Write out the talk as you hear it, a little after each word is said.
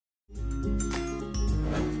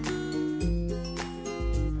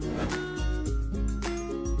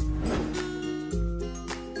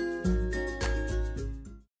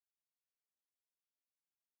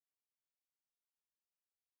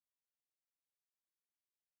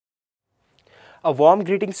A warm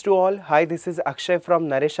greetings to all. Hi, this is Akshay from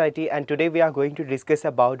Naresh IT, and today we are going to discuss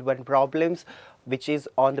about one problems which is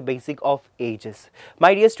on the basic of ages.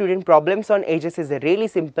 My dear student, problems on ages is a really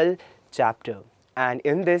simple chapter, and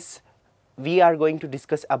in this we are going to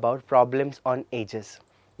discuss about problems on ages.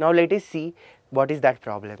 Now let us see what is that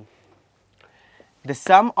problem. The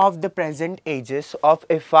sum of the present ages of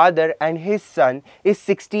a father and his son is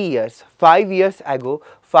 60 years. 5 years ago,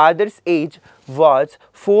 father's age was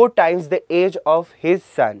 4 times the age of his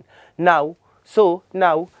son. Now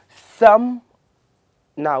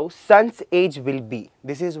son's age will be.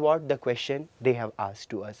 This is what the question they have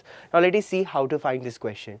asked to us. Now let us see how to find this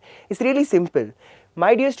question. It's really simple.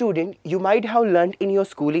 My dear student, you might have learnt in your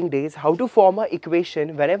schooling days how to form an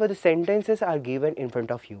equation whenever the sentences are given in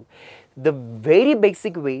front of you. The very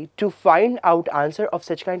basic way to find out answer of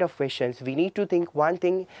such kind of questions, we need to think one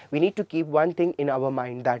thing, we need to keep one thing in our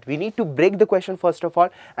mind, that we need to break the question first of all,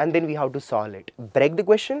 and then we have to solve it. Break the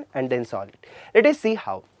question and then solve it. Let us see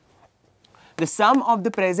how. The sum of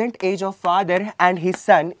the present age of father and his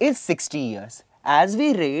son is 60 years. As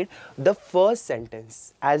we read the first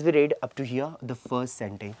sentence, as we read up to here, the first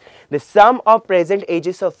sentence, the sum of present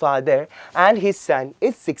ages of father and his son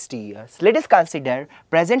is 60 years. Let us consider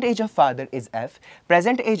present age of father is F,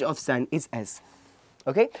 present age of son is S.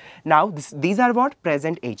 Okay. Now these are what?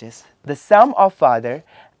 Present ages. The sum of father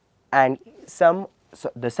and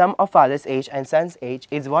the sum of father's age and son's age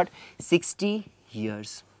is what? 60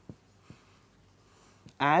 years,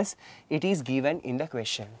 as it is given in the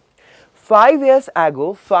question. 5 years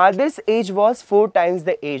ago, father's age was 4 times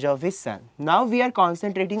the age of his son. Now we are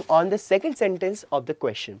concentrating on the second sentence of the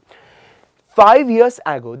question. 5 years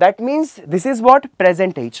ago, that means this is what?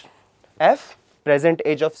 Present age. F, present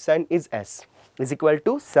age of son is S, is equal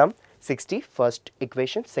to sum 60, first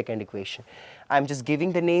equation, second equation. I am just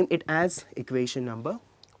giving the name it as equation number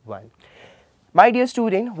 1. My dear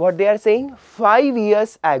student, what they are saying, 5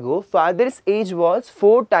 years ago, father's age was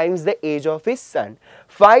 4 times the age of his son.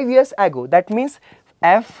 5 years ago, that means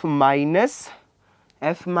F minus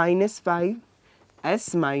 5,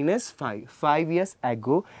 S minus 5. 5 years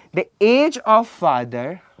ago, the age of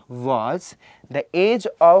father was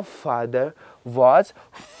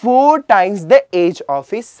 4 times the age of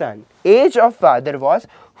his son. Age of father was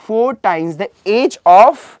 4 times the age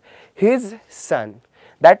of his son.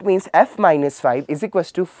 That means F minus 5 is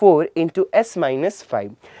equals to 4 into S minus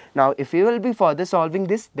 5. Now, if we will be further solving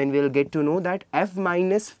this, then we will get to know that F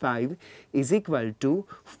minus 5 is equal to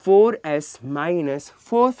 4S minus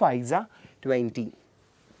 4 5s are 20.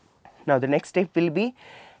 Now, the next step will be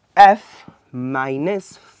F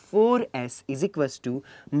minus 4S is equals to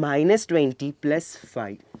minus 20 plus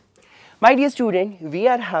 5. My dear student, we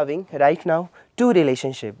are having right now two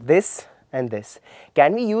relationships, this and this.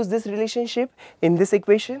 Can we use this relationship in this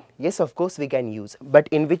equation? Yes, of course we can use. But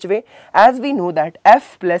in which way? As we know that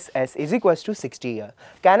F plus S is equals to 60 here.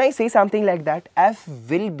 Can I say something like that? F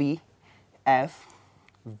will be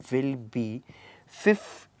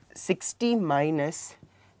 60 minus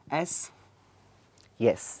S.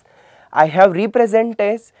 Yes, I have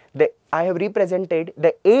represented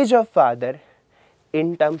the age of father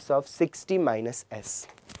in terms of 60 minus S.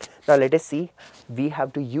 Now let us see, we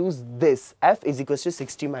have to use this F is equals to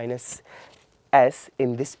 60 minus S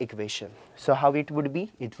in this equation. So how it would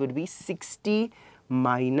be? It would be 60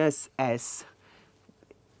 minus S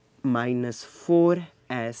minus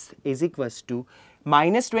 4S is equals to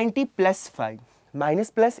minus 20 plus 5.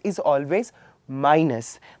 Minus plus is always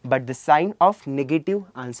minus, but the sign of negative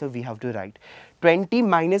answer we have to write. 20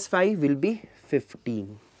 minus 5 will be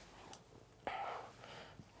 15.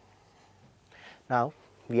 Now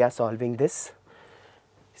we are solving this.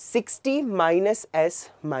 60 minus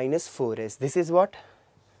S minus 4S. This is what?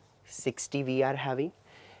 60 we are having.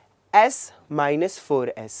 S minus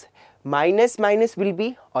 4S. Minus minus will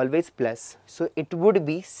be always plus. So it would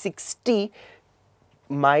be 60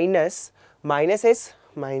 minus S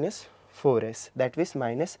minus 4S. That is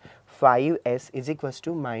minus 5S is equals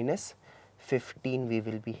to minus 15 we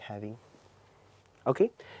will be having.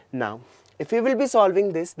 Okay. Now, if we will be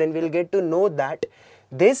solving this, then we will get to know that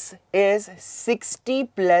this is 60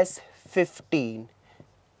 plus 15.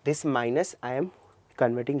 This minus I am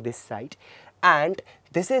converting this side, and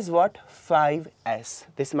this is what? 5S.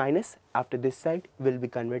 This minus after this side will be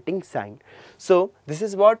converting sign. So this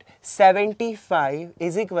is what? 75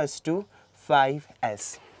 is equals to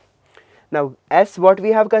 5S. Now S what we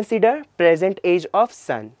have considered? Present age of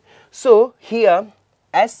son. So here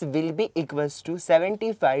S will be equals to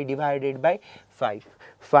 75 divided by 5.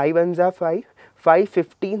 5 ones are 5. 5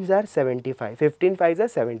 15s are 75. 15 5s are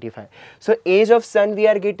 75. So age of son we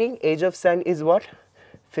are getting. Age of son is what?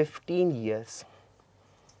 15 years.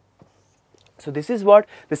 So this is what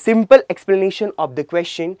the simple explanation of the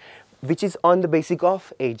question, which is on the basic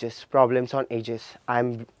of ages, problems on ages. I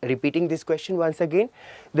am repeating this question once again.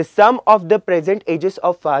 The sum of the present ages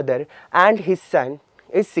of father and his son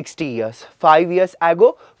is 60 years. 5 years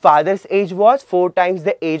ago, father's age was 4 times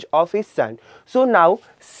the age of his son. So now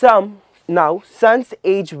son's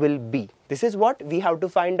age will be. This is what we have to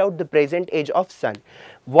find out, the present age of son.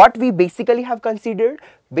 What we basically have considered?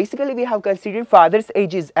 Basically we have considered father's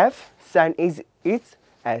age is F, son is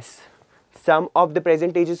S. Sum of the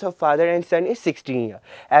present ages of father and son is 16 years.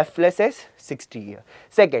 F plus S, 60 years.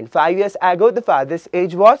 Second, 5 years ago the father's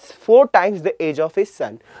age was 4 times the age of his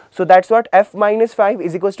son. So that's what F minus 5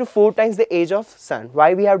 is equals to 4 times the age of son.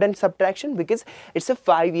 Why we have done subtraction? Because it's a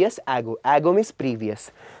 5 years ago. Ago means previous.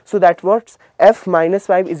 So that's what F minus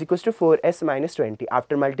 5 is equals to 4S minus 20.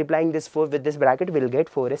 After multiplying this 4 with this bracket, we'll get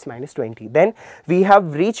 4S minus 20. Then we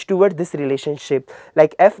have reached toward this relationship,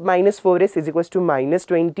 like F minus 4S is equals to minus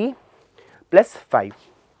 20 plus 5.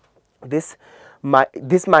 This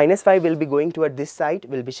minus 5 will be going toward this side,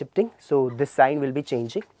 will be shifting. So this sign will be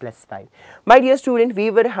changing, plus 5. My dear student, we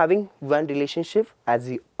were having one relationship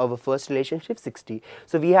as our first relationship, 60.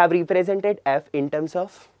 So we have represented F in terms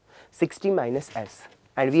of 60 minus S.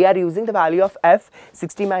 And we are using the value of F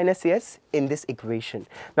 60 minus S in this equation.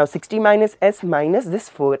 Now 60 minus S minus this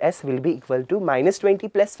 4S will be equal to minus 20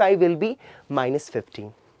 plus 5 will be minus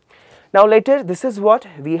 15. Now later, this is what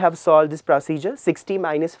we have solved this procedure. 60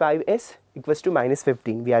 minus 5S equals to minus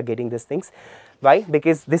 15. We are getting these things. Why?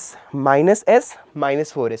 Because this minus S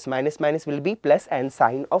minus 4S. Minus minus will be plus and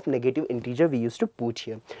sign of negative integer we used to put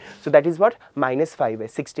here. So that is what minus 5S.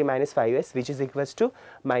 60 minus 5S, which is equals to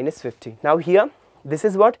minus 15. Now here, this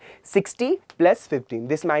is what 60 plus 15.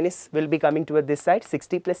 This minus will be coming toward this side.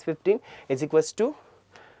 60 plus 15 is equals to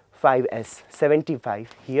 5S,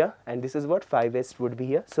 75 here, and this is what 5S would be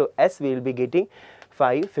here. So S we will be getting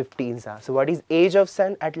 5 15s are. So what is age of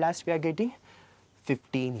son? At last we are getting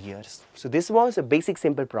 15 years. So this was a basic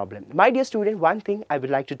simple problem. My dear student, one thing I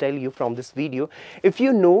would like to tell you from this video, if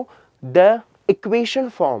you know the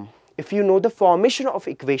equation form, if you know the formation of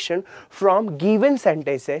equation from given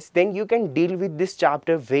sentences, then you can deal with this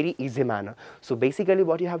chapter very easy manner. So basically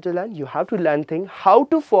what you have to learn? You have to learn how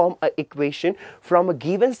to form an equation from a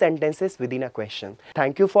given sentences within a question.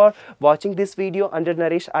 Thank you for watching this video under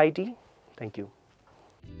Naresh IT. Thank you.